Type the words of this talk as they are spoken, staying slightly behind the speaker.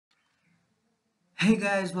Hey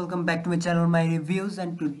guys, welcome back to my channel, my reviews,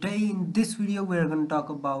 and today in this video we're going to talk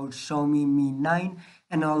about Xiaomi Mi 9,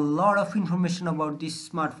 and a lot of information about this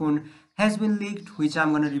smartphone has been leaked, which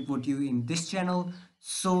I'm going to report you in this channel.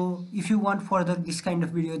 So if you want further this kind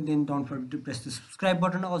of video, then don't forget to press the subscribe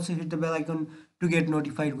button. Also hit the bell icon to get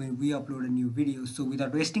notified when we upload a new video. So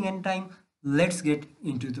without wasting any time, let's get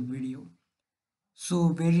into the video. So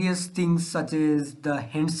various things such as the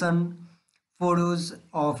Henson photos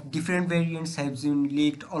of different variants have been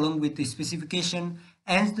leaked along with the specification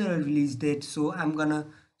and the release date. So I'm gonna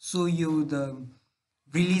show you the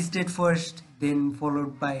release date first, then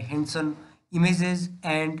followed by Henson images.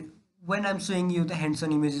 And when I'm showing you the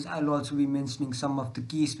Henson images, I'll also be mentioning some of the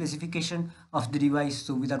key specification of the device.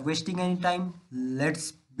 So without wasting any time,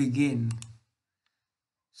 let's begin.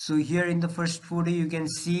 So here in the first photo you can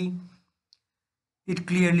see it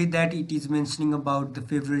clearly that it is mentioning about the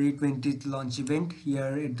February 20th launch event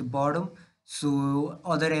here at the bottom. So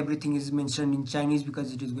other everything is mentioned in Chinese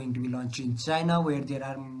because it is going to be launched in China, where there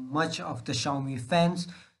are much of the Xiaomi fans.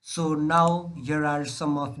 So now here are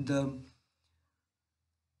some of the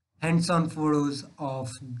hands-on photos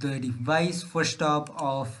of the device. First up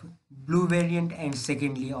of blue variant and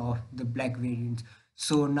secondly of the black variant.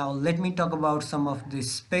 So now let me talk about some of the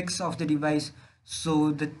specs of the device. So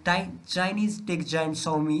the Chinese tech giant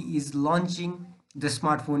Xiaomi is launching the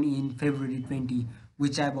smartphone in February 20,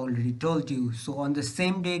 which I've already told you. So on the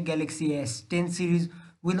same day, Galaxy S10 series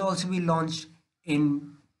will also be launched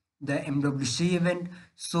in the MWC event.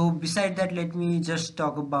 So beside that, let me just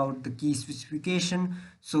talk about the key specification.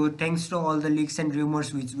 So thanks to all the leaks and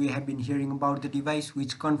rumors which we have been hearing about the device,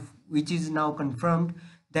 which is now confirmed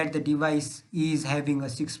that the device is having a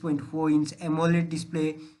 6.4-inch AMOLED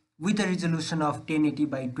display with a resolution of 1080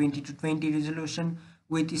 by 20 to 20 resolution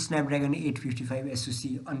with Snapdragon 855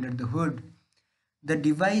 SoC under the hood. The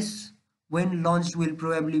device, when launched, will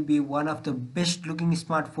probably be one of the best looking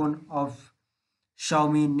smartphone of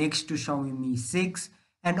Xiaomi next to Xiaomi Mi 6,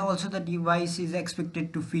 and also the device is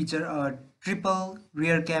expected to feature a triple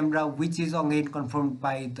rear camera, which is again confirmed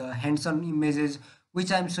by the hands-on images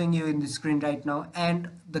which I'm showing you in the screen right now. And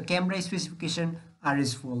the camera specification are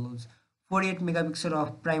as follows: 48 megapixel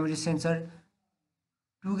of primary sensor,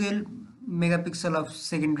 12 megapixel of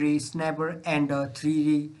secondary snapper, and a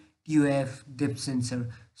 3D ToF depth sensor.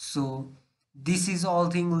 So this is all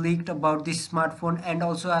thing leaked about this smartphone. And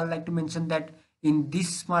also I'd like to mention that in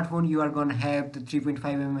this smartphone you are gonna have the 3.5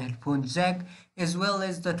 mm headphone jack, as well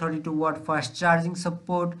as the 32-watt fast charging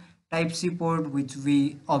support, Type-C port, which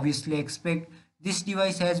we obviously expect. This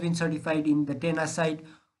device has been certified in the Tenna site,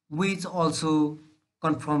 which also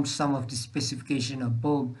confirms some of the specification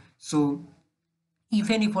above. So if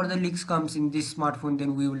any further leaks comes in this smartphone,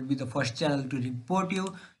 then we will be the first channel to report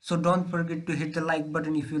you. So don't forget to hit the like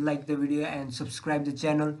button if you like the video, and subscribe the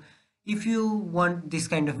channel if you want this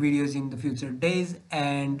kind of videos in the future days,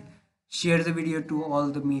 and share the video to all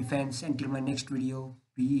the Me fans. Until my next video,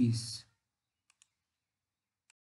 peace.